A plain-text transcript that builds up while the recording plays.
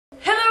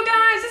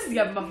is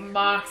Gavin Muffin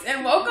Box,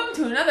 and welcome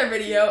to another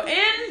video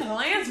in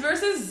Plants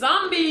vs.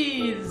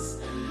 Zombies.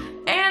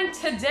 And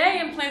today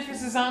in Plants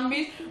vs.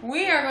 Zombies,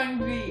 we are going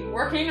to be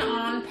working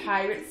on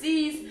Pirate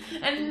Seas.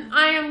 And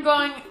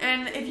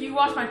if you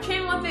watch my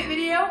channel update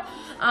video,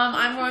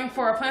 I'm going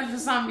for a Plants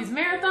vs. Zombies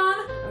marathon.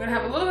 I'm going to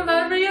have a little bit of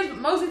other videos, but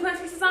mostly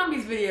Plants vs.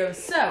 Zombies videos.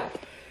 So,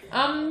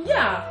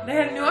 yeah, they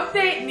had a new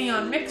update,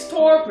 Neon Mix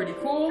Tour, pretty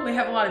cool. They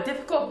have a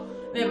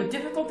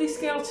difficulty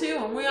scale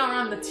too, and we are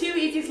on the 2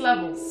 easiest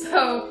levels.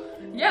 So,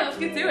 yeah, let's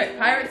get to it.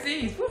 Pirate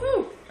Seas,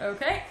 woohoo!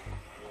 Okay.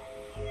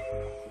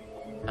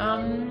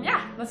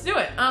 Yeah, let's do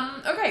it.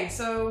 Okay,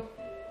 so,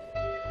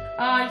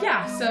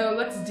 yeah, so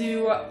let's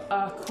do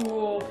a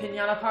cool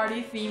pinata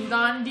party themed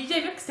on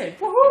DJ Mixtape.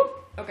 Woohoo!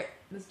 Okay,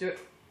 let's do it.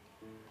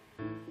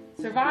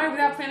 Survive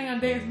without planning on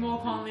days, mole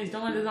colonies.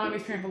 Don't let the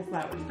zombies trample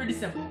flowers. Pretty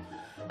simple.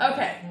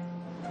 Okay.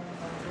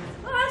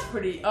 Oh, that's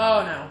pretty.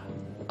 Oh no.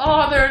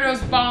 Oh, there are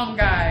those bomb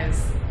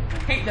guys. I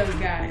hate those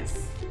guys.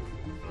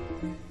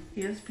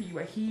 Here's you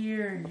right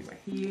here, and you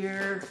right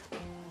here.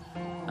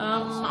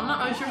 I'm not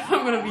really sure what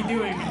I'm gonna be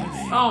doing.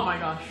 Oh my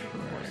gosh.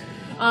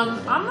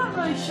 I'm not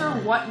really sure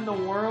what in the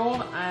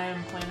world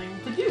I'm planning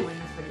to do in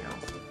this video.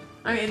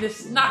 I mean,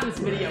 not in this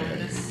video, in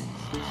this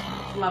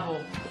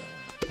level.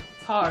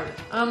 It's hard.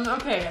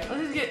 Okay,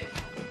 let's just get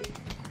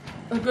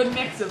a good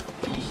mix of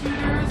pea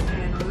shooters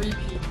and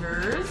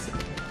repeaters.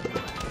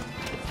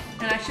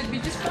 And I should be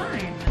just fine,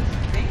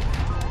 I think.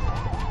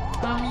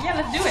 Yeah,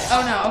 let's do it.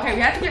 Oh no, okay,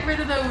 we have to get rid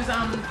of those,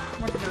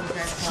 what are those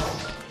guys called?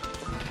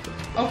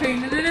 Okay,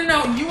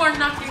 no, you are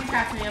not getting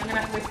past me. I'm gonna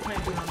have to waste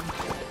plant food on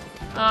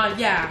them.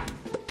 Yeah.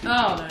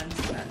 Oh,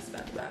 that's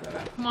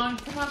bad. Come on,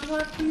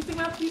 please take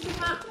them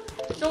out.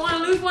 Don't wanna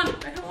lose one.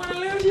 I don't wanna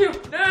lose you.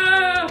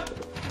 No!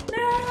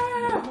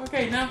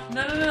 Okay, no.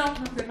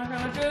 We're not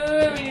gonna do.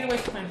 We need to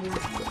waste plant food.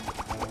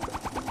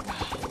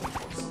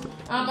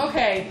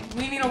 Okay,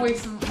 we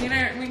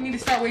need to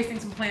start wasting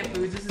some plant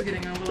foods. This is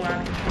getting a little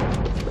out of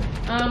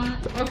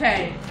control.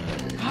 Okay.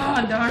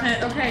 Oh, darn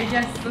it. Okay,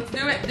 yes, let's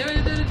do it. Do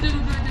it.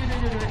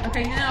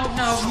 Okay, no,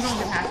 you don't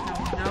get past.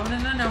 No.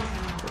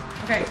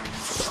 Okay.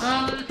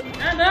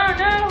 No.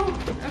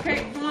 Okay,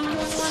 come on.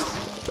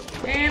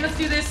 And let's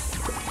do this.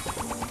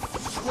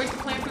 Waste the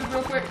plant food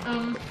real quick.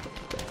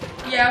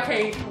 Yeah,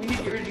 okay, we need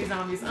to get rid of these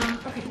zombies.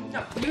 Okay,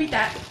 no, you eat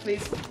that,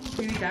 please.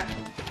 You eat that.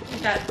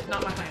 Eat that,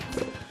 not my plants.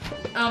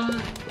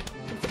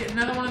 Let's get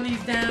another one of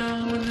these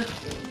down.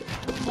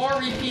 More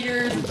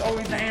repeaters is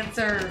always the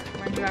answer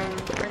when you're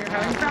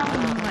having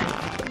problems.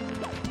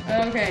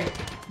 Like, okay,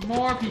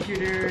 more pea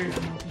shooters.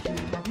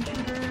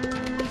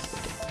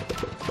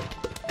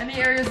 Any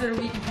areas that are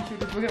weak in pea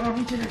shooters, we'll get more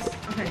pea shooters.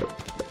 Okay.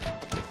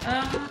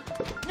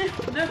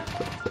 No.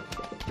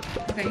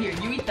 Okay, here,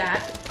 you eat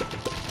that.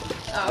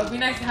 It'd be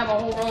nice to have a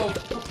whole row of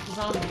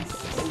zombies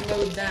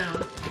slowed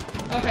down.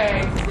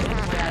 Okay, this is getting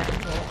way out of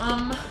control.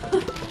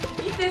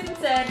 Eat this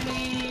instead,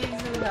 please.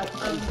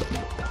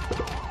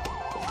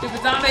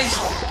 Stupid zombies!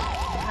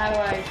 How do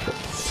I...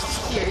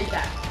 Here, eat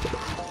that.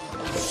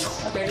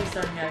 Okay, this is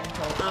starting out of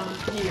control.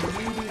 Here,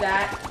 you do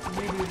that.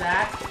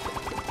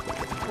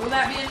 Will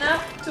that be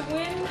enough to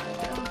win?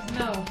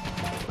 No.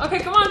 Okay,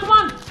 come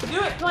on! Do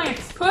it,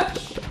 plants!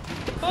 Push!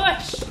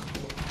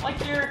 Like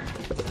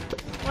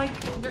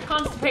you're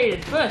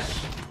constipated. Push!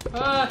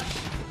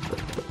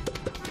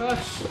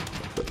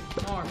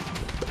 More.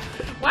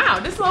 Wow,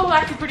 this level is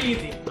actually pretty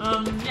easy.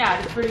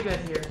 Yeah, it's pretty good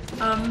here.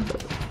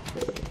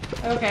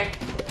 Okay.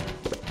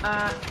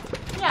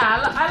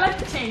 Yeah, I like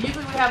the change.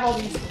 Usually we have all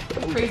these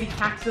crazy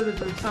cactuses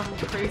or some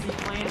crazy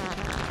plant.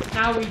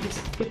 Now we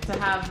just get to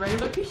have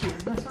regular pea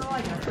shooters. That's what I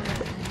like.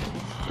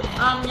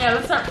 Yeah,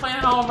 let's start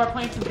planting all of our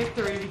plants in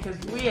victory because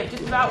we have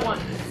just about won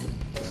this.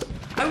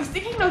 I was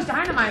thinking those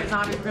dynamite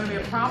zombies were going to be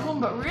a problem,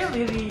 but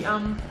really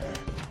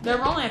there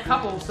were only a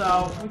couple,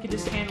 so we could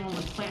just handle them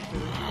with plant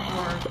food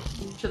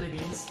or chili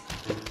beans.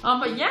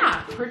 But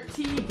yeah,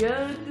 pretty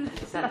good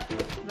setup.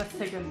 Let's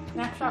take a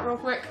snapshot real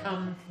quick.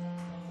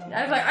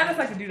 I just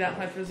like to do that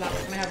much for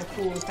zombies when I have a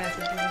cool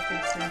defensive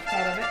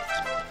snapshot of it.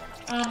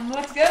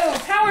 Let's go!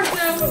 Power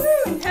Stone!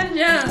 Woohoo! 10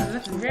 gems!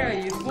 That's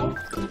very useful.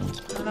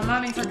 I'm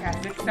not being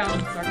sarcastic.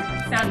 Sounding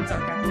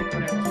sarcastic,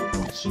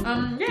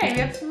 whatever. Yeah, we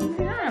have some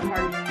banana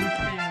party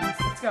things.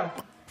 Let's go.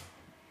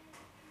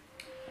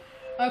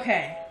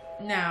 Okay,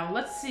 now,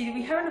 let's see. Do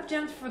we have enough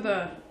gems for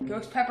the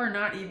ghost pepper?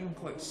 Not even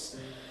close.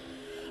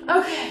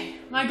 Okay,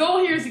 my goal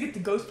here is to get the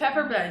ghost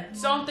pepper, but I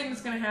don't think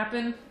it's gonna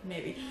happen.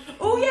 Maybe.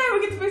 Oh yeah,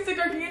 we get to face the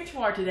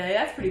gargantuar today.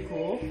 That's pretty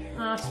cool.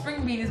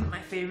 Spring bean isn't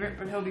my favorite,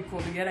 but he'll be cool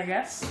to get, I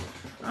guess.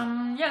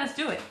 Yeah, let's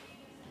do it.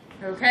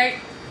 Okay.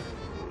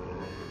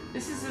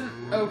 This is an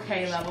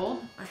okay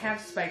level. I have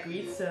spike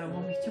wheat, so it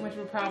won't be too much of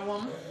a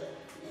problem.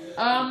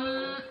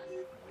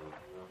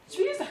 Should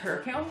we use the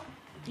hurricane?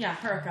 Yeah,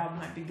 hurricane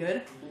might be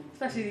good,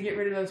 especially to get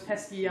rid of those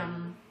pesky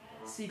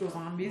seagull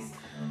zombies.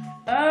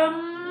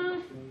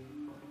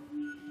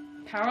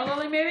 Power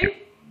lily,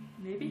 maybe?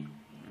 Maybe?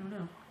 I don't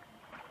know.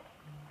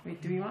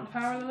 Wait, do we want the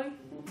power lily?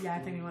 Yeah, I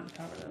think we want the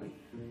power lily.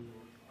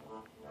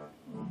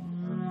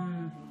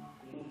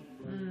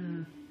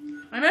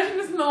 I mentioned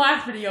this in the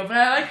last video, but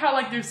I like how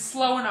like there's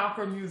slow and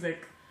awkward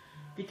music.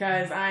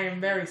 Because I am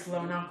very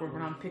slow and awkward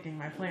when I'm picking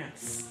my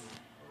plants.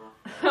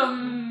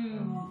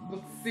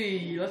 Let's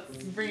see. Let's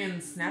bring in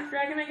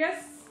Snapdragon, I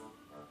guess.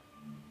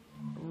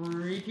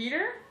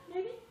 Repeater,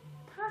 maybe?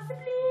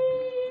 Possibly?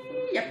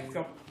 Yep, let's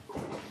go.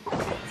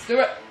 Let's do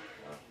it.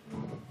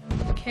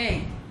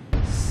 Okay.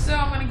 So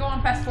I'm gonna go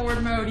on fast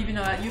forward mode, even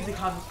though that usually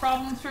causes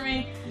problems for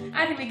me.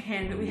 I think we can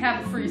handle it. We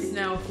have the free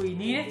snow if we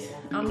need it.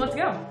 Let's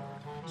go.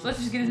 So let's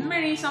just get as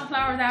many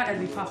sunflowers out as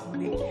we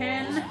possibly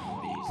can.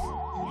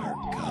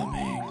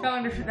 I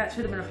felt like that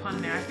should have been a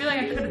pun there. I feel like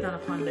I could have done a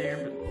pun there,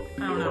 but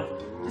I don't know.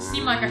 It just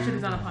seemed like I should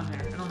have done a pun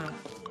there. I don't know.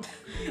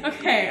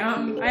 Okay,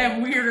 I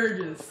have weird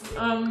urges.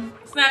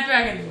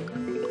 Snapdragon.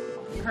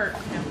 Hurt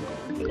him.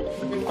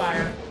 Big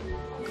fire.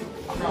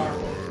 Rawr.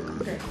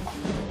 Okay.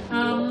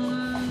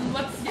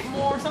 Let's get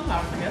more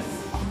sunflowers, I guess.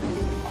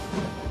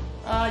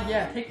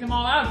 Yeah, take them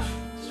all out.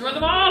 Destroy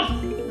them all!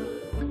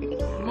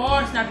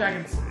 More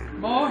snapdragons.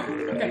 More.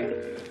 Okay.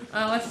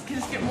 Let's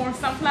just get more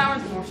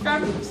sunflowers, more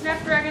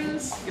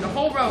snapdragons, get a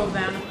whole row of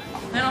them.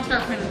 Then I'll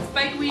start planting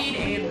spikeweed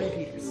and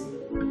repeaters.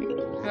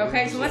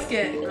 Okay, so let's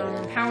get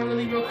power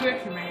lily real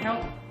quick. You may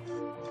help.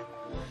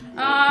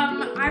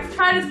 I've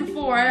tried this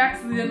before. I've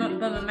actually done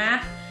the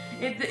math.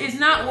 It is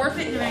not worth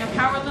it doing a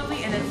power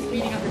lily and then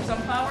speeding up your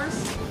sunflowers.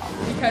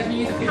 Because when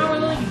you use a power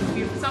lily, you can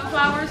speed up the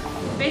sunflowers.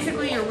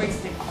 Basically, you're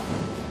wasting.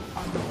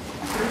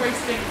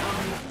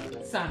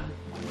 Sun.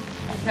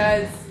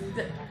 Because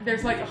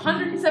there's like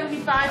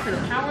 175 for the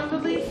power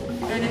lily,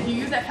 and if you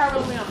use that power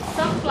lily on the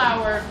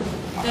sunflower,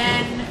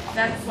 then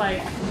that's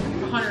like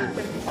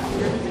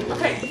 150.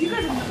 Okay, you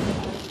guys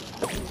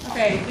have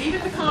okay, leave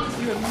in the comments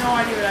if you have no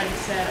idea what I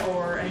just said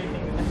or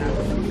anything like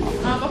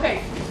that.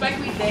 Okay,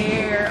 spikeweed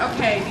there.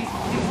 Okay, these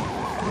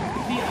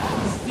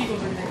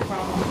seagulls are the next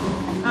problem.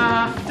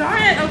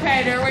 Darn it!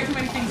 Okay, there are way too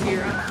many things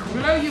here.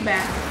 Blow you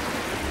back.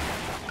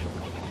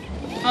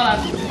 Hold on.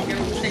 Give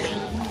me the stick.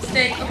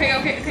 Okay.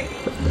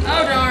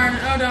 Oh darn.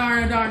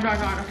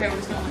 Okay, we're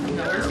just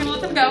gonna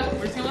let them go.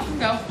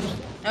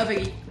 No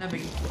biggie.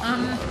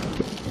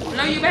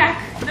 Blow you back.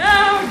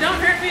 No, don't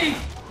hurt me.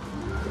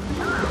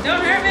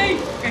 Okay.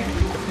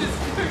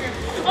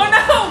 Oh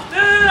no.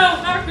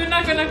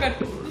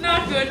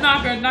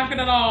 Not good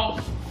at all.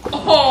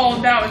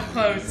 Oh, that was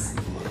close.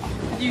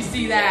 Did you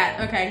see that?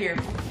 Okay, here.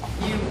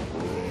 You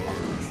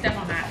step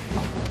on that.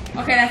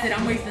 Okay, that's it.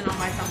 I'm wasting all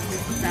my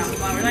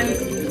sunflowers. I need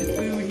to use the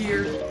food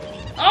here.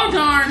 Oh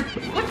darn!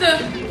 What the?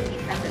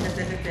 That's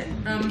it.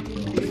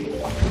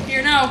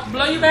 Here, no.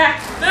 Blow you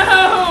back.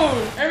 No!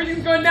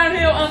 Everything's going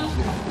downhill.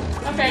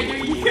 Okay, do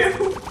you?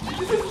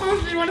 This is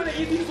supposed to be one of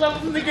the easiest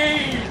levels in the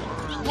game.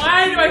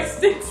 Why do I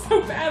stick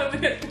so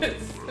badly at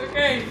this?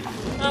 Okay.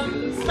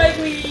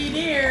 Spikeweed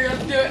here.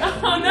 Let's do it.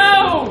 Oh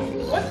no!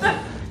 What the?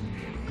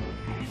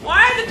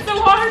 Why is it so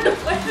hard to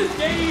play this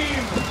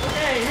game?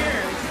 Okay,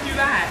 here. Let's do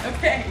that.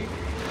 Okay.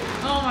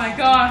 Oh my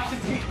gosh,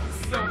 this game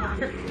is so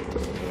hard.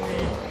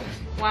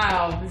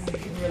 Wow, this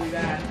is really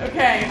bad.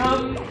 Okay,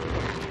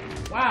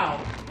 wow.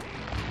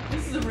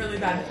 This is a really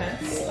bad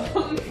defense.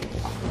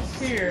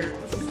 Here.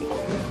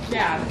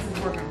 Yeah, this is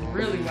working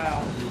really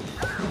well.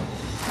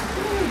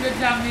 Ooh, good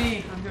job,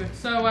 me. I'm doing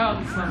so well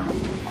this level.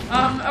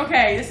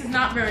 Okay, this is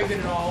not very good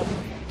at all.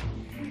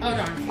 Oh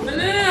darn. No.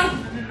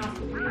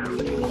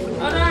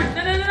 Oh darn.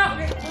 No.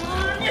 Okay.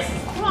 Yes,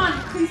 come on.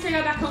 Please take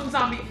out that cone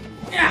zombie.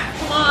 Yeah,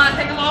 come on,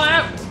 take them all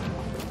out.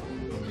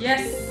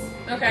 Yes.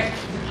 Okay.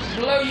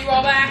 Blow you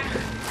all back.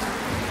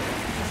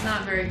 It's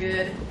not very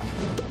good.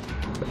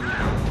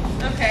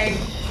 Okay.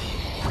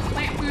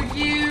 Plant food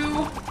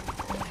you.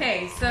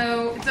 Okay,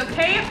 so it's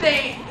okay if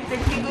they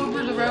take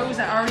over the rows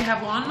that already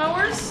have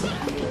lawnmowers.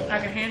 I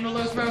can handle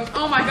those rows.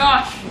 Oh my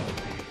gosh.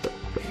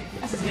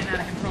 This is getting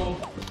out of control.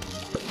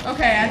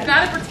 Okay, I've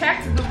got to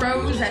protect the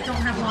rows that don't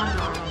have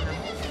lawnmowers on them.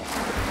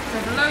 So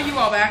blow you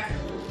all back.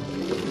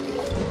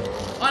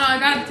 Oh no, I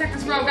gotta protect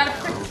this row.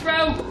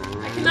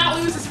 I cannot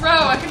lose this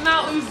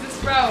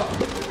row.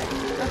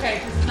 Okay,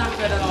 this is not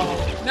good at all.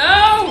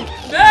 No!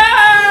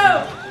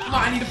 Come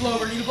on, I need to blow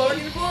over. I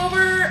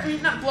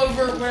mean, not blow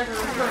over, whatever.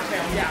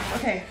 Curtail. Yeah,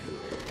 okay.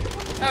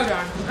 Oh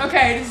darn.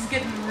 Okay, this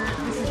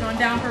is going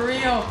down for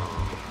real.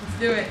 Let's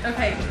do it.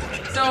 Okay.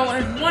 So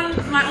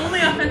my only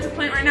offensive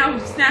plant right now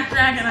is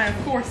Snapdragon. I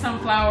have 4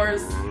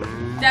 sunflowers.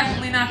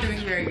 Definitely not doing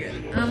very good.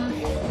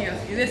 Here,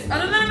 let's do this. Oh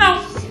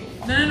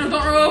no,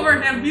 don't roll over.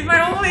 Now these are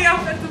my only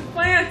offensive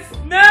plants.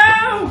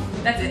 No!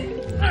 That's it.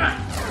 Come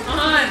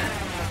on.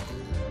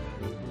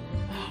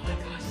 Oh my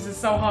gosh, this is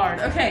so hard.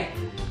 Okay.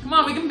 Come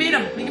on, we can beat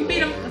him.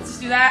 Let's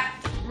just do that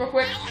real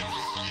quick.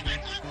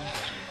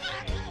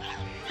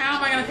 How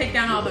am I gonna take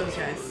down all those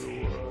guys?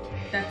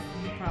 That's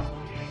the problem.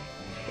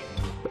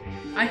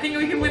 I think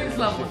we can win this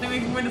level. We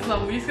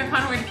just gotta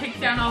find a way to take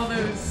down all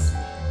those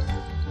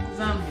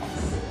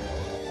zombies.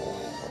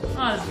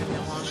 Oh, this is gonna be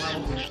a long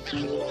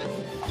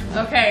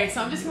level. Okay,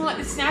 so I'm just gonna let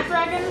the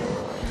Snapdragon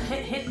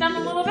hit them a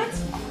little bit.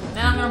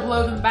 Then I'm gonna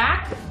blow them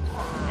back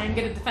and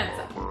get a defense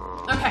up.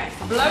 Okay,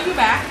 so blow you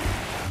back.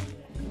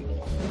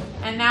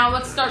 And And now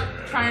let's start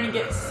trying to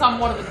get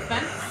somewhat of a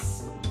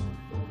defense.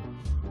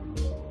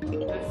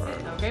 That's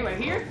it. Okay, right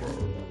here.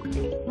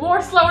 More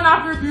slow and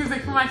awkward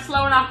music for my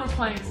slow and awkward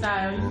playing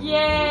style.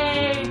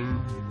 Yay!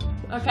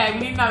 Okay, we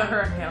need another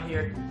hurricane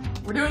here.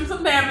 We're doing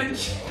some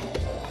damage.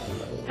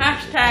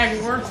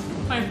 Hashtag worst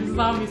Plants vs.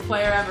 Zombies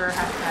player ever.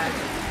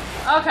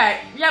 Hashtag. Okay,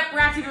 yep, we're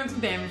actually doing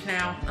some damage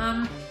now.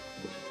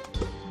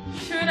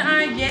 Should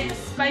I get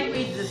spike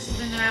weed to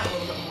spin it out a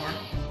little bit more?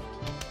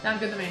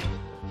 Sounds good to me.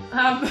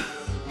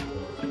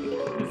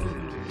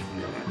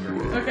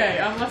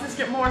 Okay, let's just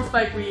get more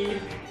spike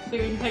weed. See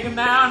if we can take him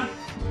down.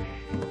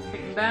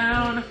 Take him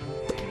down.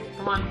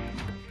 Come on.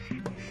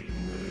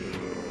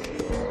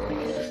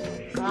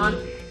 Come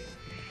on.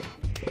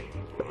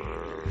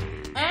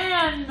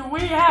 And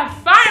we have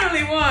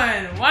finally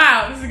won!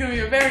 Wow, this is gonna be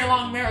a very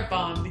long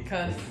marathon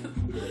because...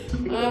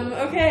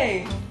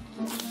 okay.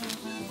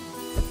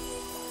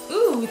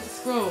 Ooh, it's a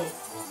scroll.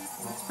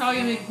 It's probably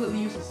gonna be completely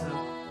useless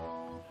though.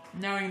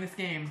 Knowing this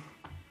game.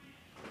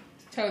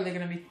 It's totally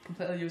gonna be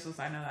completely useless,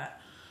 I know that.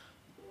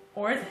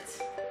 Or is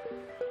it?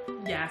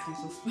 Yeah, it's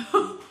useless.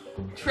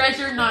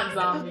 Treasure, not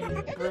zombie.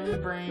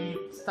 Brain.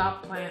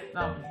 Stop plant.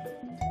 Oh.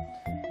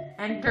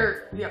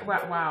 Enter. Yeah,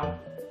 wow.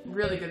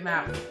 Really good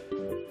map.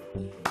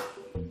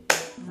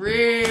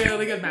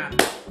 Really good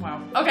map.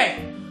 Wow.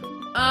 Okay.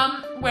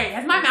 Wait,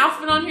 has my mouse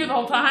been on here the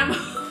whole time?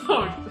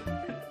 Oh,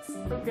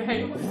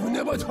 okay.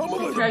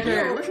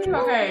 Treasure.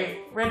 Okay.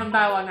 Random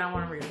dialogue I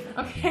want to read.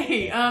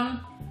 Okay,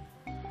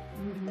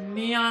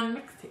 Neon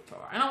Mixtape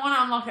Tour. I don't want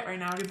to unlock it right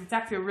now because it's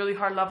actually a really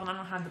hard level and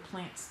I don't have the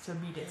plants to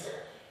beat it.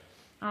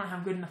 I don't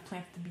have good enough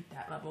plants to beat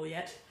that level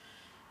yet.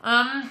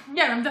 Yeah,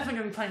 I'm definitely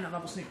going to be playing that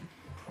level soon.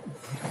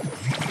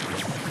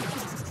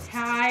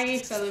 Hi,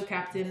 fellow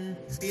captain.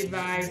 Be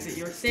advised that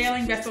your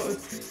sailing vessel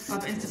is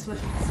of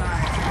insufficient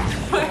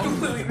size.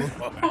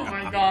 Oh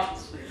my gosh.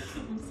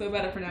 I'm so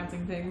bad at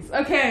pronouncing things.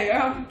 Okay,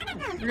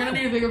 we're gonna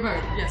need a bigger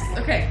boat. Yes,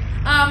 okay.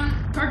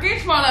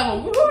 Gargantuan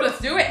level. Woohoo, let's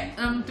do it.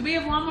 Do we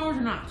have lawnmowers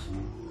or not?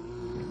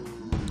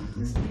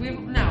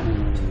 No.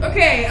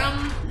 Okay,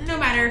 no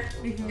matter.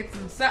 We can get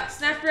some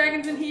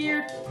snapdragons in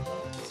here.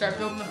 Start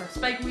building up our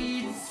spike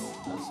weeds.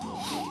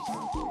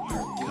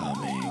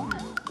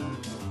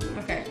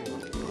 Okay.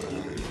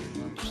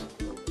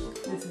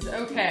 This is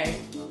okay.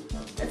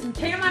 Got some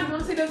Tagamon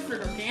mostly those for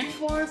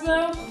Gargantuars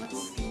though.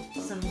 Let's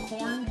get some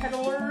corn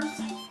peddlers.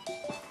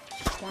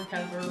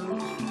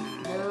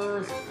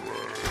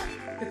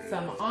 Get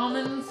some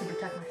almonds to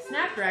protect my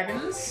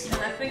snapdragons.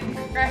 And I think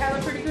I have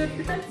a pretty good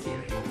defense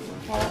here.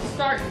 Well,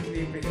 starting to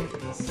be a pretty good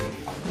defense.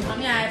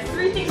 Yeah, I have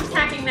 3 things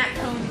attacking that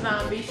cone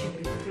zombie. Should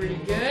be pretty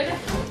good.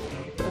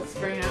 Let's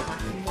bring out my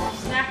more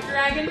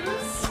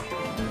snapdragons.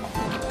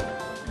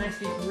 And I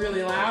speak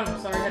really loud. I'm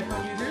sorry,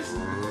 headphone users.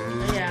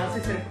 But yeah,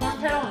 let's get a corn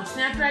petal and a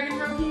snapdragon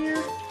row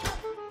here.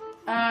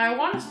 I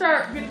want to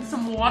start getting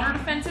some water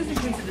defenses in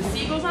case of the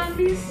seagull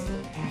zombies.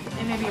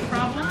 They may be a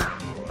problem.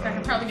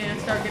 I'm probably gonna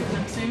start getting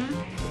them soon.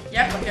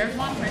 Yep, look, there's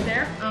one right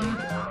there.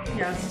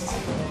 Yes.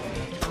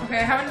 Okay,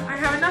 I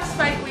have enough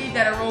spike weed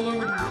that I roll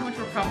over to too much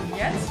of a problem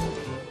yet.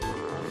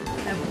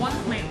 I have 1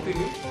 plant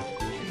food.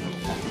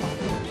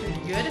 Should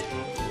be good.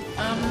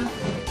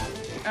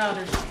 Oh,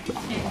 there's a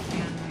tin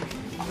can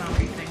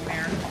zombie thing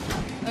there.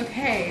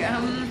 Okay,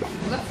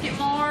 let's get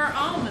more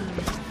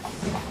almonds.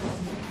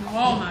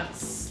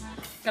 Walnuts.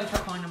 Gotta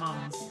start calling them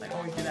almonds. I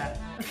always do that.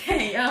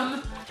 Okay,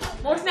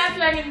 more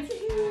snapdragons.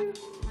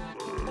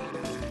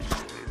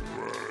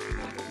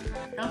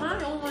 Am I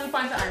the only one who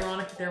finds it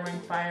ironic that they're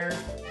wearing fire?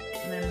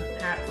 And then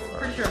hats.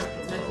 Pretty sure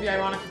it's meant to be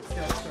ironic, but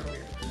still it's sort of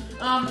weird.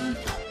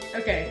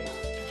 Okay.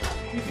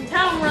 You can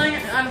tell I'm running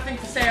out of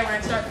things to say when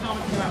I start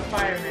commenting about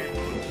fireman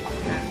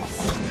hats.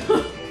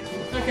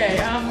 Okay,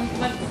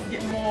 let's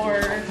get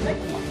more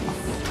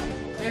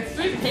stickies. We have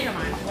 3 potato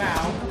mines.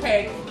 Wow.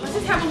 Okay, let's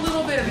just have a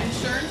little bit of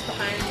insurance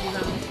behind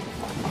these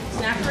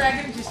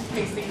snapdragons just in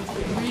case things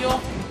get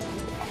real.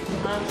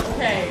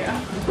 Okay.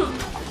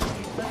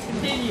 Let's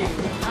continue.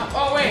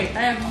 Oh wait,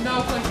 I have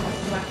no clue if this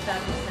is left out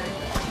of the snapdragon.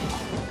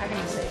 I can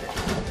just save it.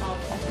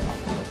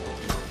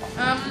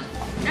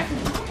 I can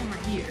put them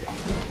right here.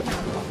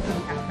 No,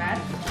 half bad.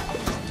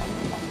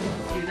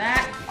 Let's do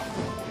that.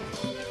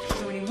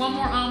 So we need 1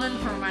 more almond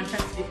for my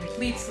defense to be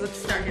complete, so let's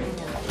start getting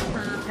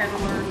more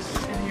peddlers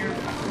in here.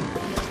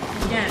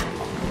 Again,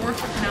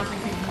 worst at pronouncing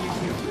things on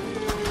YouTube.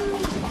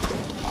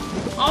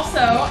 Also,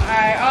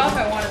 I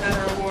also won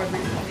another award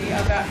recently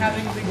about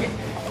having to get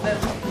the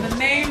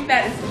name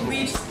that is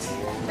least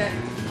that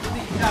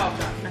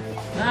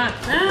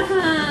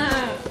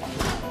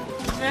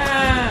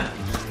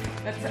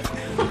that's it.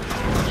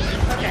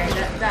 Okay,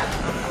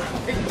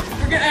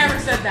 forget I ever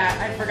said that.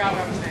 I forgot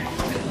what I was saying.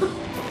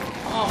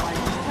 Oh my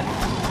god.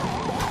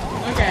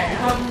 Okay,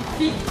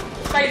 keep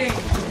fighting.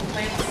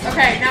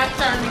 Okay, now it's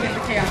starting to get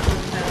the chaos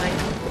moments. I like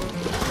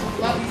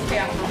love these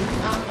chaos moments.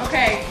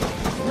 Okay,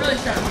 really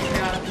starting to get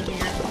chaotic in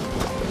here.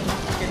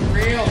 Getting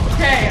real.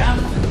 Okay,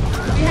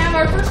 we have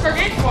our first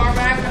Gargantuar,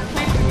 but I have enough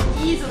plants we can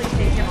easily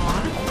take him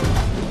on.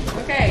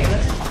 Okay,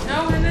 let's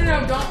no,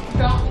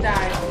 don't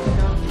die.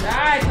 Don't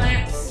die,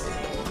 plants.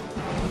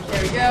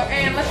 There we go.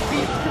 And let's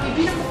beat. Can we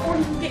beat him before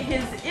he can get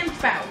his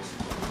imp out?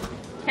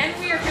 Can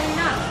we or can we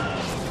not?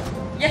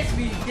 Yes,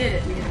 we did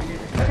it. We did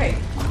it. Okay.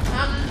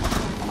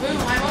 Boom.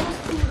 I'm almost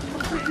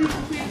completely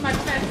completed my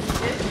defense.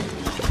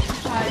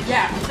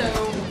 Yeah. So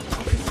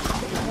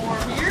more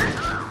here.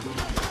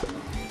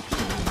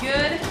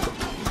 Good.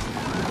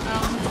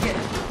 Let's get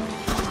it.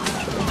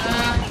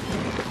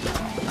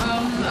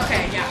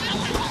 Okay, yeah.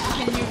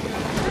 Continue.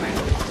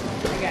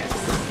 I guess.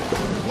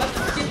 Let's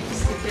get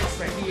this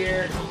right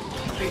here.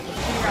 Wait, let's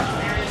figure out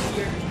some areas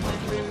here.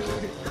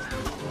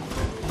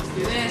 Let's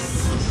do this.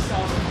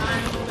 Solve the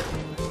time.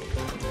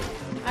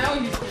 I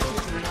always use this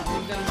and I don't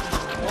use them. I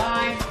don't know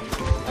why.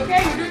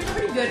 Okay, we're doing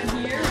pretty good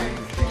here.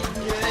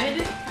 Pretty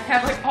good. I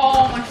have like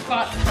all my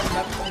spots covered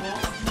up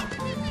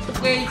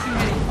almost. Way too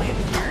many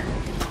plants here.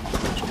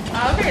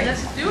 Okay,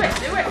 let's just do it.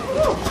 Do it.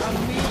 Woo!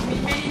 We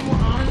may need more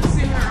almonds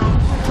soon. Our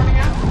almonds are running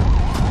out.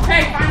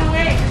 Okay, final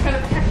way. Just gotta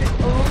protect it a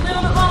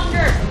little bit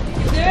longer.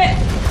 You can do it.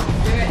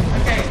 Do it.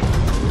 Okay.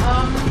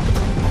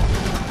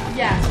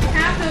 Yeah, so we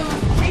have those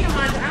potato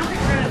mines. I don't think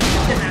we're gonna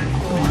need them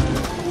actually.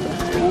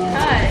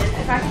 Because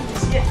if I can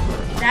just get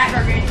that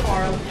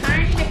gargantuar a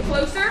tiny bit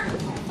closer,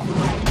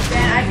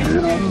 then I can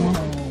do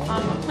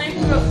plant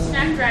growth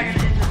snapdragon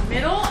in the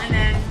middle and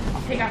then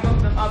take out both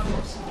of them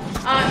upwards.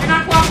 You're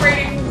not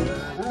cooperating,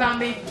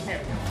 zombie. There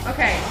we go.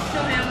 Okay,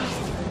 kill him.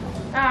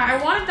 I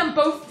wanted them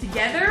both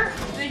together. I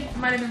think it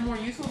might have been more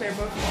useful. They're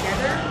both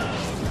together.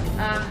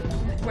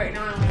 Wait,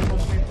 no, I don't want to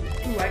both.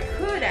 Ooh, I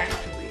could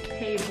actually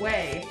pave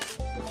way.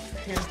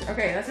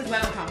 Okay, let's just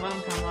let him come. Let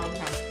him come. Let him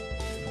come.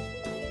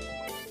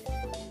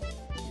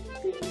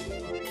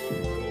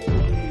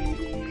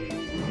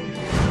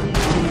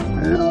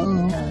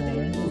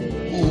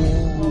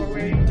 While we're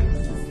waiting for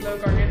this slow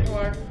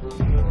gargantuar.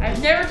 I've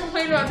never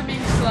complained about them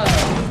being slow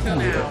until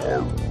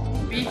now.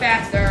 Be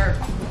faster.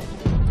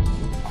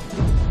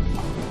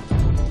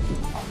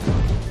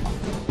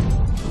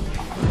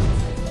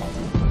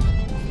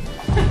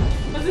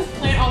 Let's just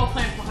plant all the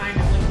plants behind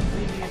him, like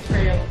leaving a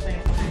trail of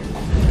plants behind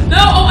him. No!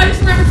 Oh, I just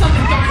remembered something.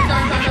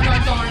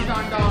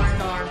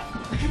 Darn.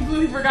 I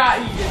completely forgot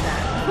he did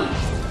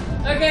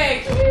that. Okay.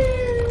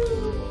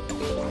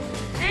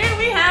 And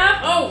we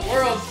have a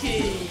world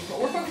key. But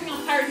we're focusing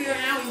on Pirate Hero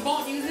now. We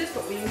won't use this,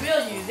 but we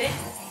will use it.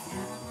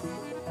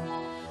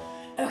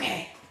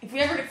 Okay. If we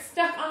ever get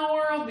stuck on a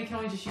world, we can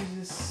always just use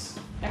this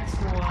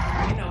extra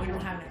one. No, we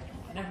don't have it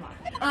anymore. Never mind.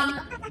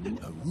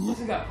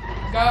 Let's go.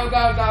 Go.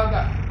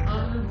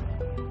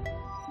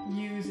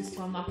 Use this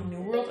to unlock a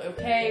new world.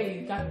 Okay,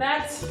 we've got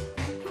that.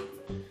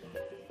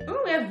 Ooh,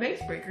 we have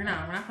Base Breaker. No,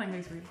 we're not playing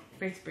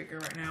Base Breaker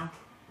right now.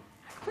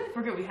 I completely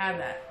forget we had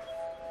that.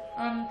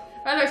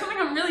 By the way, something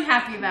I'm really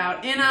happy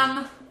about. In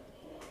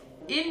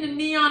the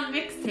Neon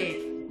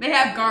Mixtape, they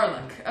have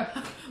garlic.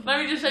 Let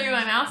me just show you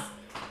my mouse.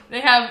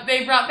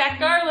 They brought back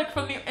garlic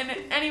from and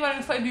anyone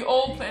who's played the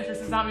old Plants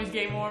vs. Zombies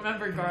game will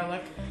remember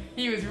garlic.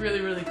 He was really,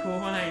 really cool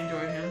and I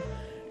enjoyed him.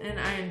 And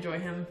I enjoy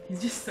him.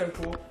 He's just so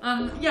cool.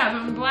 Yeah,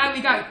 but I'm glad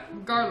we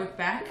got garlic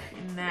back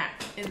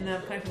in the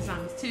Plants vs.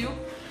 Zombies 2.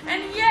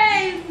 And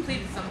yay, we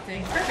completed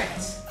something.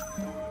 Perfect.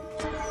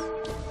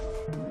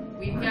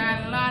 We've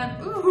got a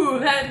lot of ooh,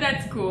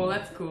 that's cool.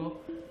 That's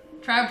cool.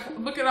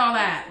 Look at all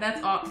that.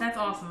 That's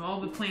awesome. All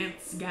the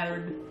plants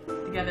gathered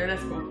together.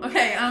 That's cool.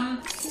 Okay,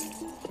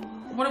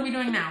 what are we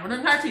doing now? We're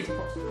doing Pirate Trees, of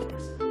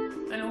course.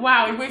 And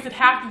wow, we wasted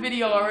half the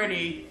video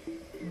already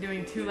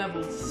doing 2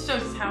 levels. This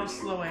shows us how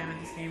slow I am at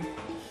this game.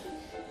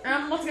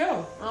 Let's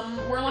go.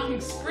 We're unlocking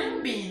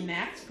Spring Bean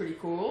next. Pretty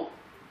cool.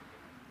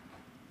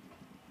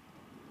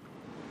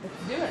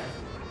 Let's do it.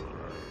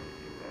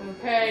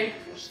 Okay.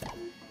 It's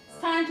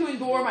time to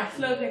endure my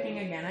slow picking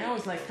again. I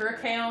always like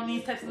Hurricane on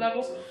these types of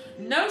levels.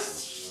 No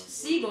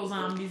seagull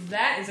zombies.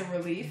 That is a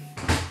relief.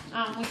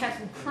 We have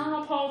some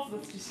kernel pulse.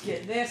 Let's just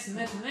get this and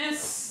this and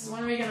this.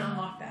 When are we gonna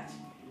unlock that?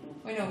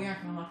 Wait, no, we aren't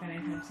gonna unlock that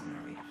anytime soon,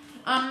 are we?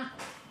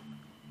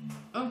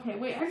 Okay,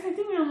 wait, I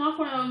think we unlock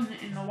one of those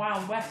in the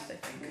Wild West, I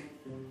think.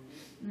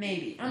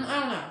 Maybe. I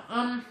don't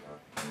know.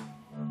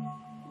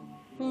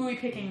 Who are we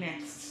picking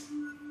next?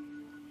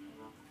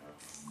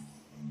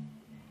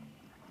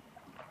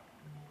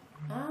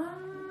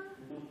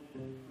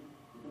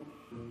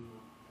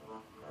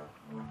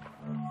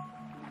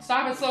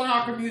 Stop it, slow and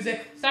awkward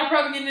music. Stop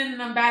rubbing it in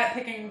and I'm bad at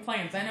picking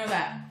plants. I know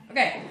that.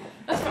 Okay,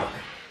 let's go.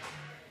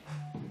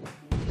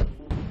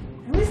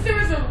 I wish there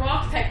was a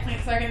rock type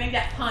plant so I could make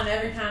that pun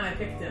every time I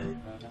picked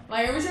him.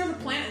 Like, I wish there was a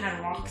plant that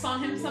had rocks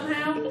on him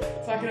somehow.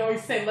 So I could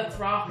always say, let's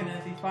rock, and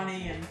it'd be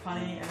funny and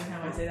punny every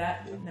time I say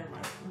that. Never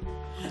mind.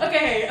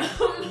 Okay,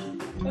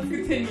 let's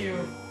continue.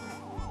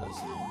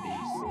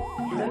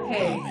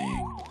 Okay.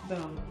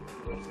 Boom.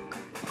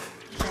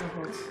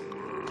 Let's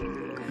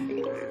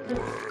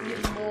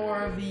get more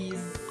of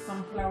these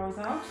sunflowers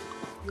out.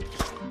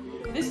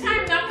 This time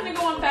I'm not going to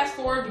go on fast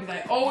forward because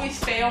I always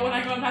fail when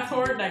I go on fast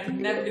forward and I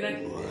can never get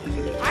it.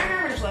 I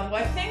remember this level.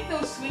 I think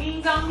those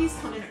swinging zombies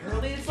come in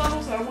early this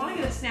level, so I want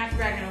to get a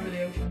snapdragon over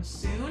the ocean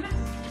soon.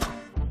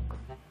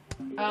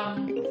 Let's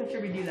make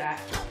sure we do that.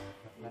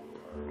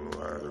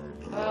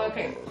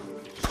 Okay.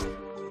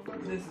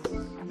 This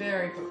is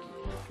very pokey.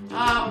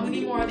 We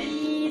need more of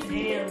these,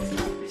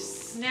 and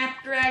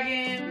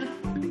Snapdragon.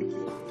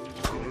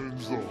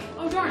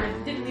 Oh darn, I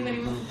didn't leave any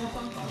room for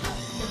phone calls.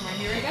 Right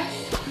here, I guess.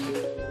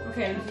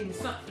 Okay, we need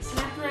the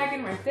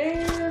Snapdragon right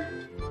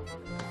there.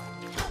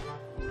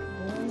 I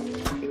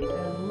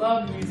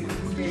love music in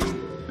this game.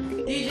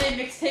 DJ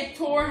Mixtape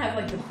Tour has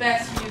like the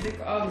best music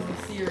of the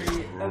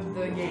series of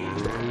the game.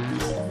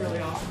 It's really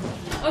awesome.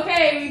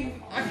 Okay,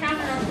 I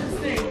counted our first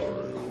thing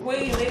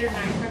way later than I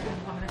expected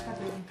them coming. I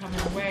expected them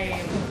coming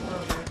way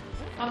earlier.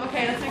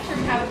 Okay, let's make sure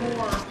we have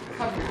more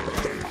coverage.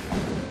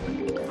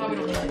 Oh, we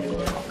don't need to do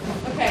it.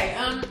 Okay,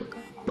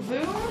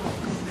 Boom,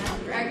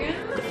 Snapdragon.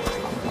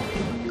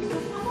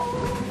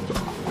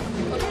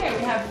 Okay,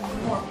 we have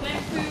more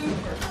plant food.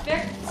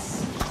 Perfect.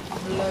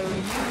 Blow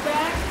you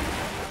back.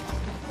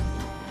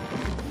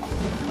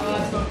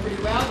 That's going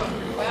pretty well,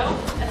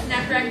 That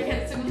Snapdragon can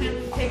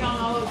single-handedly take on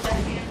all those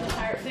death and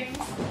pirate things,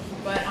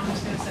 but I'm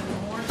just going to send them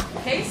more in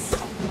case.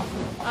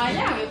 Yeah, we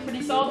have a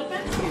pretty solid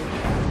defense here.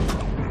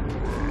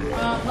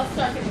 Let's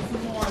start getting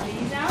some more of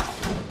these out.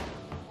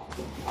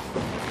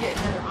 Let's get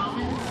another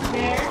almond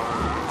there.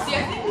 See, I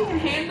think we can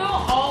handle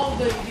all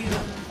these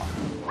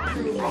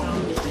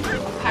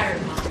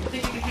pirate mobs. You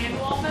think we can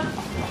handle all of them?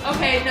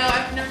 Okay, no,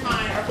 never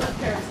mind. Our first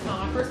pair has come.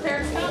 Our first pair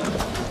has come?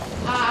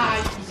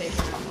 You can take it.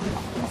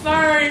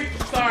 Sorry,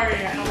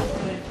 I don't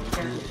really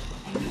care.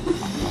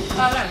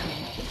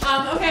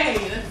 Okay,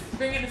 let's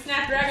bring in the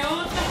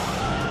Snapdragon.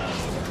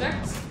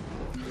 Perfect.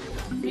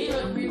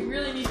 We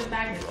really need the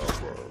magnet. To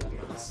be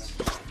honest.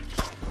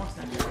 More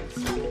Snapdragons.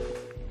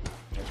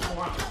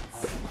 More almonds.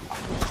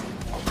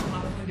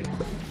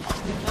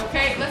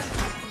 Okay, let's get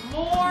some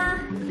more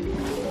of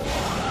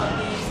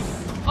these.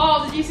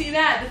 Oh, did you see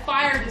that? The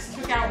fire just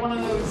took out one of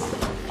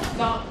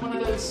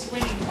those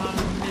swinging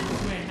bombs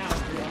mid-swing. That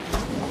was pretty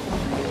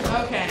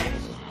awesome. Okay.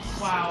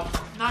 Wow.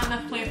 Not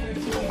enough plant food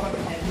to keep up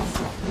with heads.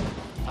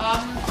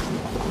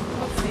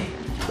 Let's see.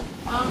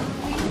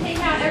 We can take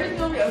out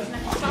everything over the ocean. I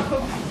can stop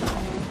focusing on the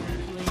ocean,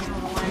 actually. I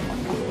don't know why I'm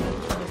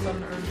the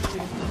southern urge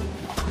too.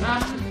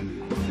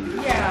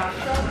 Yeah,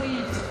 probably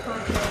just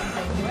current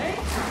away.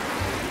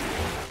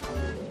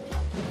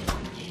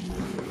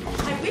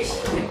 I wish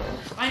you could.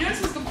 I know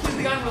this is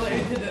completely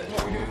unrelated to what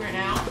we're doing right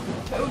now,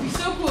 but it would be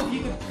so cool if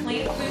you could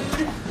plant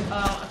food a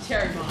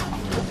cherry bomb.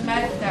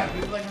 Imagine that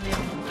would be like when they have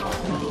a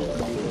bomb.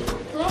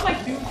 Throw like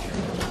Doom Tree.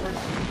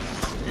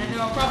 And I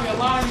know probably a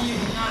lot of you do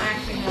not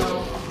actually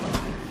know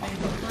things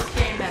from the first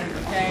game that is,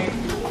 okay?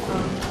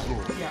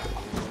 Yeah.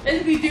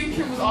 Basically, Doom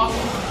Tree was awesome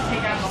to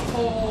take out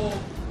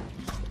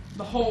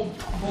the whole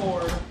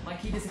board. Like,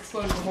 he just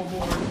exploded the whole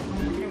board.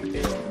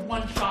 It was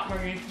one shot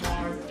going into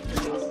Mars.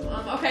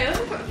 Awesome. Okay, let's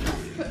put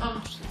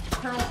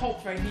Colonel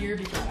Holtz right here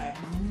because I have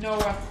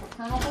nowhere else to put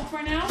Colonel Holtz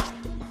right now.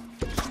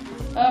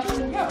 Yeah, we're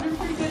doing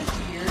pretty good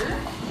here,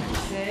 I'd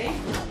say.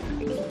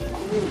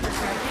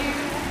 Right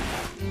here.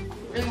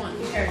 Really want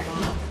the cherry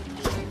bomb.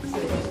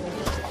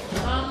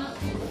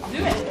 Do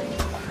it.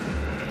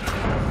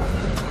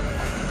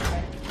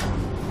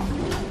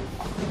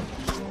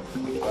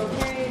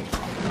 Okay.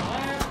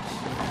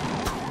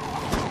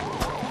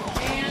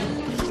 And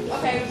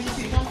okay, we just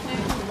do don't plant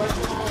food to rush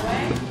them all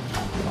away.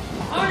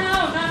 Oh no,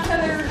 not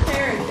another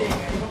cherry thing.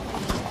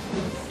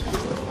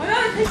 Oh no,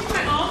 they're tasting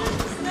my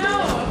almonds? No,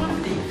 I wanted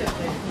to eat them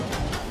things.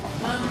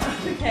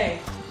 Okay,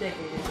 take it.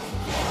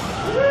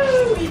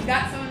 Woo! We've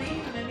got some of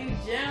these and a new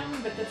gem,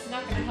 but that's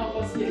not going to help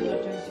us get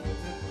enough gems to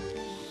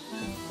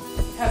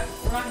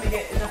we're not going to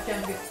get enough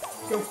gems to get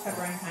ghost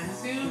pepper anytime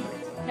soon, but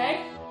it's okay.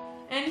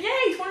 And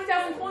yay,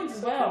 20,000 points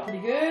as well, pretty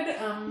good.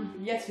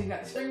 Yes, we've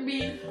got the string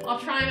bean. I'll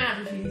try him out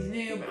if he's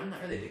new, but I'm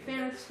not really a big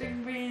fan of the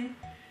string bean.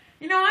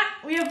 You know what?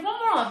 We have one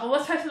more level.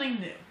 Let's try something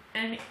new.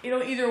 And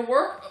it'll either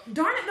work.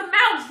 Darn it, the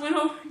mouse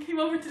came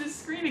over to the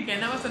screen again.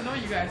 That must annoy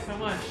you guys so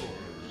much.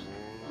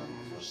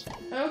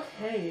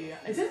 Okay.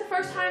 Is this the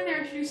first time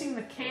they're introducing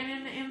the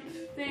cannon imp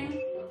thing?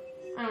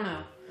 I don't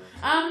know.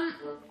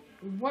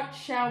 What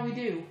shall we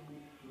do?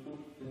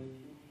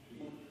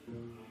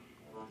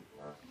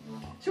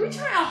 Should we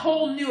try a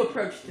whole new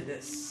approach to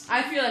this?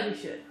 I feel like we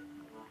should.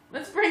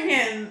 Let's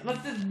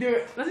just do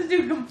it. Let's just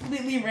do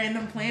completely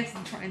random plants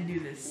and try and do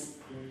this.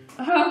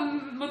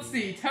 Let's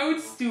see.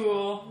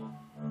 Toadstool.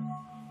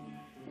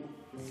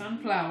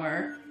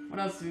 Sunflower. What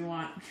else do we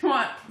want? We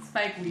want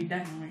spikeweed,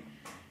 definitely.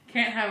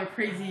 Can't have a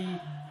crazy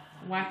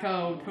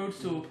wacko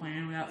toadstool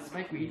plan without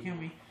spikeweed, can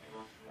we?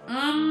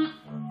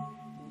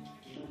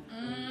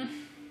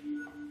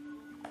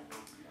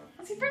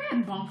 Let's see, bring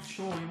in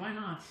Bonkchoy, why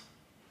not?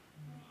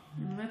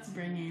 Let's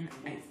bring in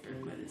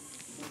iceberg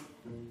lettuce.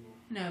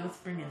 No, let's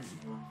bring in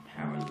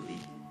power lily.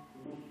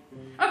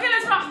 Okay,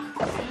 let's rock!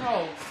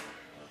 Roll.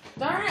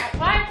 Darn it,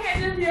 why can't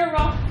there be a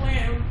rock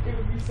plant? It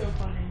would be so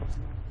funny.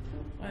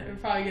 It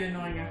would probably get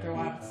annoying after a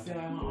while, but still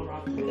I want a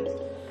rock plant.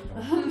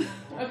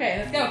 Okay,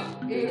 let's go.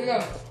 Here we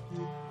go.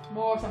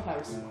 More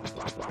sunflowers.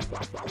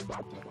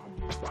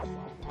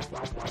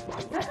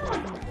 That's not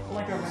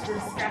like a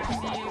record scratching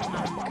me when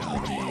I'm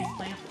clicking these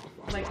plants.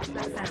 Like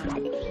that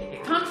sound.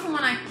 It comes from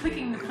when I'm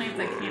clicking the plants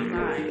I can't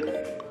buy.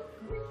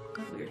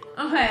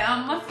 Okay,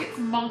 let's get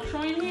some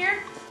Bonkchoy in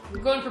here. We're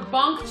going for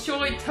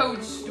Bonkchoy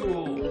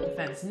Toadstool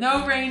defense.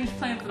 No ranged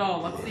plants at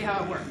all. Let's see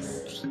how it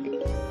works.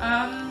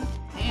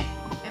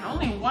 And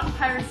only one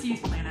Pirate Seas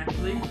plant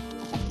actually.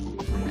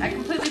 I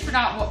completely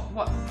forgot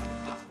what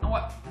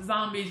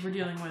zombies we're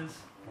dealing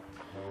with.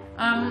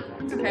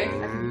 It's okay.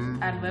 I can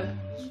ad-lib.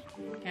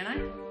 Can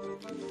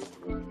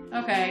I?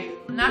 Okay.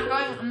 I'm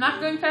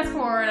not going fast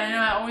forward. I know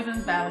that always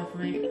ends badly for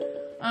me.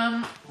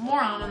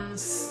 More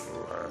almonds.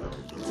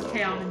 It's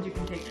okay, almonds you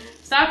can take.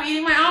 Stop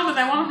eating my almonds,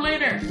 I want them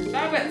later.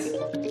 Stop it.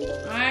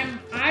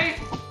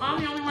 I'm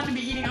the only one to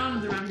be eating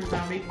almonds around here,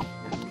 zombie.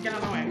 Get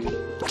out of my way.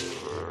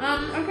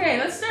 Okay,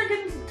 let's start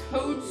getting some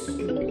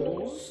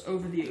toadstools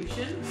over the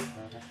ocean.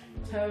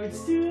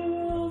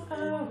 Toadstools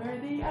over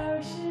the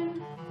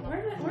ocean.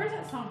 Where's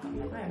that song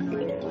coming from? I have no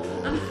idea.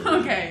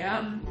 Okay,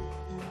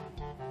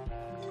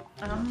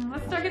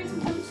 let's start getting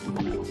some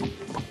toadstools.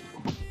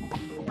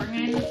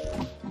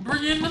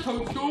 Bring in the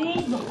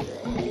toadstools.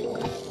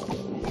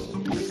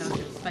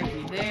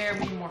 Spiky there. We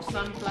need more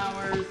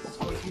sunflowers. It's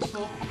always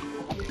useful.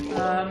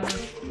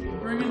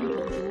 Bring in the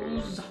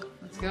toadstools.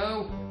 Let's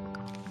go.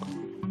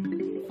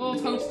 Full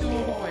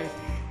toadstool boy.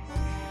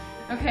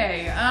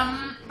 Okay.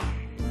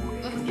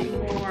 Let's get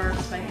more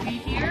spiky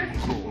here.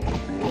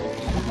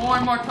 More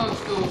and more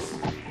toadstools.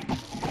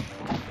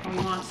 What do we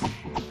want?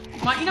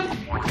 Want eat them?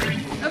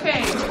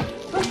 Okay.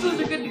 Toadstools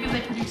are good because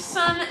they produce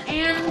sun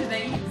and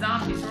they eat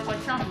zombies, sort of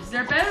like chompies.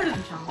 They're better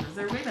than chompies.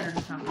 They're way better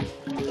than chompies.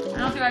 I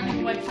don't see why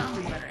people like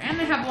chompies better. And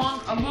they have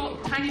a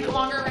tiny bit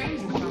longer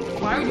range than chompies.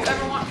 Why would you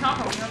ever want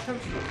chomper when you have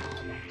toadstool?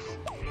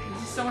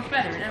 This is so much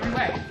better in every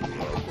way.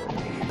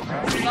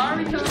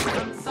 Sorry, toadstool.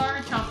 I'm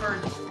sorry,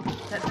 chomper.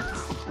 That's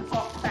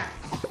all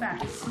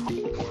facts.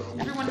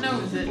 Everyone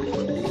knows it.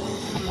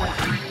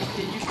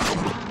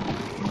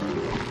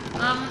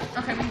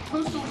 Okay, we need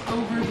toadstools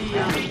over the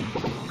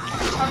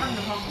covering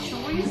the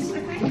Bonkchoys, I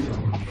think.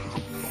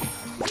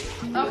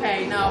 Okay,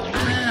 no,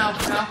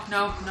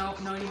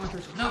 any more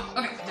toadstools. No,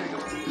 okay, there we go.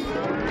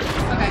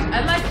 Okay, I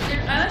like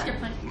your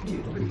plan too,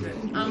 it's pretty good.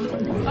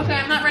 Okay,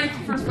 I'm not ready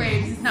for first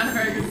waves. It's not a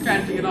very good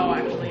strategy at all,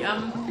 actually.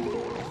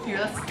 Here,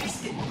 let's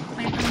just get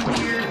plant from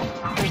here.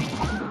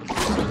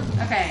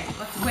 Okay,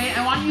 let's wait. I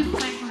want to use the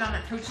plant from down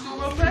that toadstool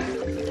real quick.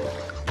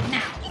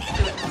 Now, let's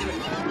do it.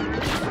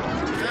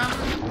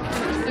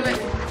 Let's do it.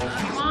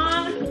 Come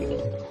on.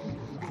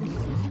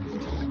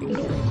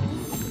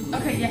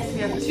 Okay, yes, we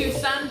have 2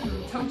 sun from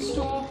the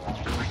toadstool.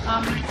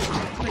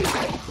 Wait,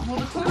 will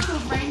the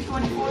toadstool's range go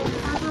any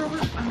further over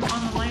on the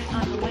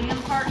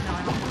land part? No, I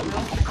don't think it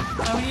will.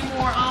 So we need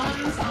more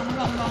almonds. Almonds.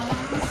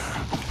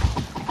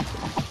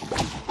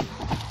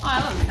 Oh, I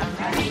love the sound of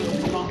that.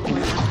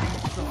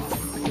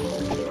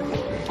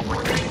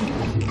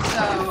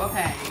 So,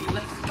 okay,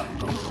 let's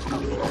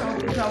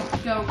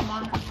go. Come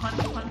on, punch.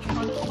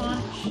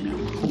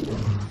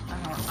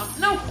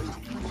 No!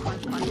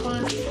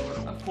 Punch.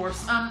 Of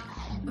course.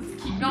 Let's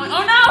keep going.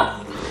 Oh no!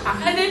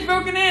 They've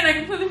broken in. I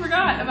completely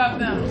forgot about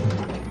them.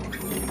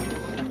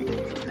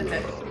 That's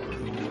it.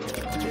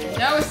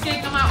 No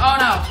escape, no out. Oh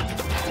no!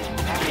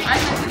 I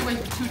had to wait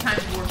 2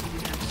 times more for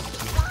you.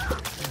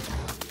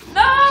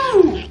 No!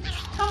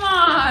 Come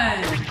on!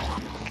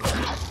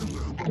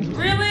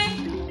 Really?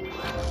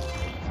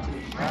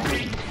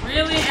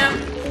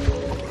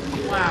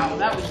 Wow,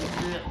 that was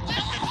good.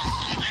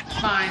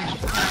 Fine.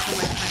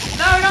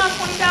 No, I don't have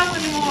 20,000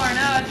 anymore.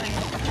 No,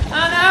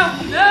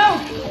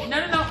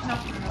 no.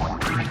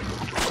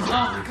 Oh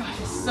my gosh,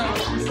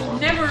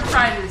 never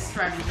try this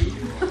strategy.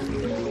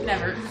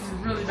 Never. This is a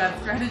really bad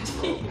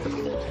strategy.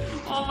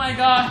 Oh my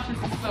gosh, this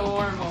is so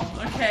horrible.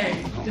 Okay,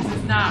 this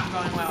is not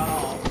going well at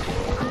all.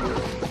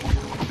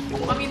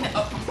 I mean,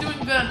 it's doing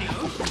good on the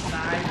ocean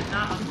side, but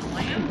not on the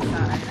land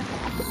side.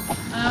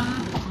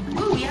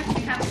 Ooh, we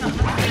actually have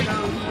something to go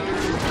here.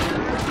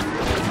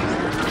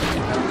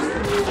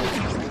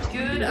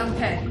 Good,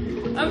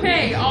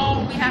 okay,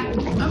 all we have,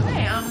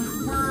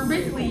 we're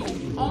basically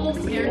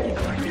almost guaranteed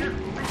to win here,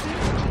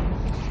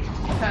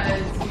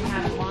 because we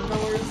have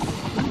lawnmowers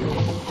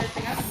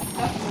catching us.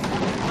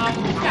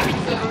 Yeah,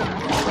 so,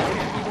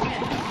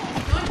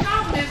 the only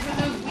problem is when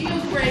those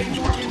wheels break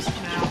more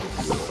instant now, which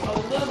is a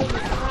little bit of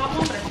a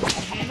problem, but I think we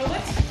can handle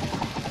it.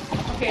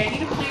 Okay, I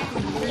need to plan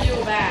for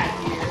real bad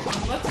here.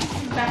 Let's get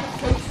some backup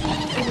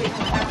toadstools.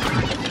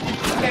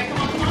 Okay, come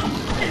on.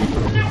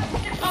 No.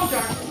 Oh,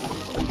 darn.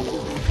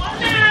 Come on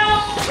now!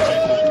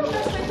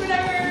 Best thing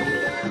whatever.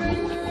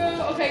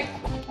 Okay,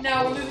 now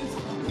we're losing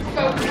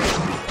focus.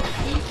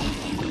 Eat.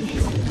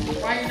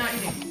 Why are you not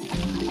eating?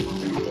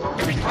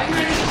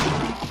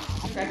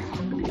 Okay.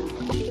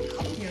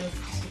 Here, let's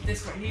just get this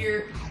right here.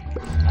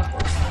 Of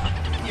course.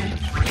 Here.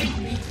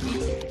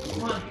 Eat.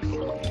 Come on.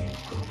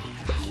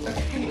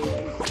 Okay.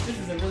 This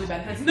is a really bad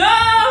defense. No!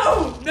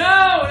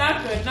 Not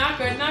good.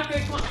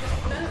 Come on.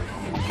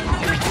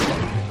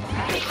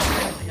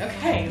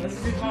 Okay, let's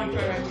do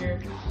Bonkchoy right here.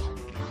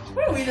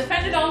 Woo, we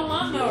defended all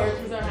lawnmowers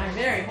because our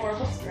very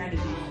horrible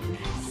strategy.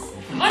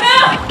 Oh no!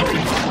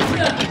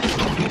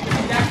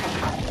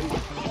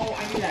 Oh, I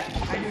knew that.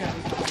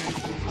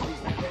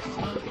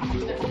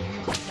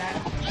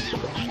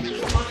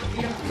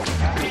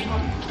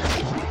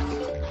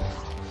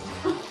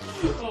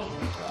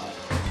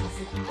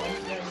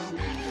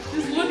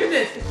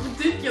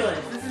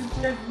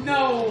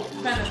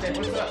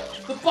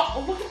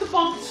 look at the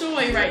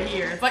Bonkchoy right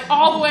here. It's like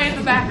all the way in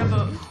the back of the.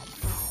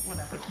 Oh,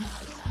 whatever.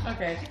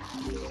 Okay.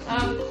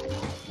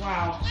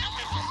 Wow.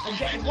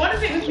 Okay. What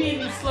is it with me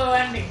in these slow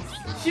endings?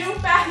 Chew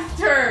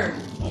faster!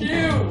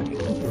 Chew!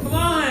 Come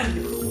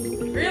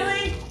on!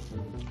 Really?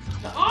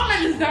 The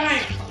almond is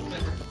dying!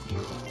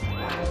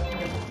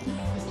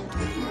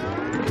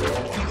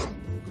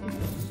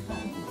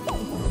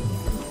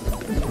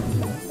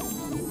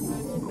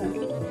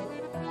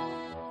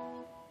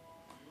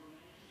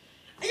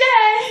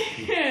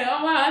 Yay!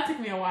 Oh wow, that took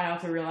me a while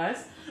to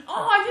realize.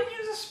 Oh, I didn't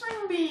use a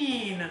spring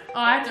bean! Oh,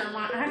 I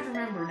have to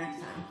remember next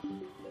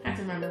time. I have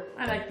to remember.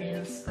 I like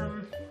beans.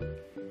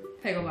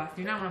 Pegglebot,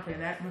 do not want to play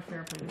that. I'm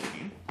afraid to play this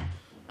game.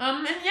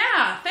 And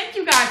yeah, thank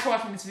you guys for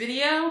watching this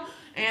video,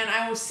 and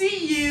I will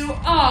see you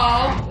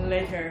all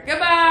later.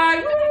 Goodbye!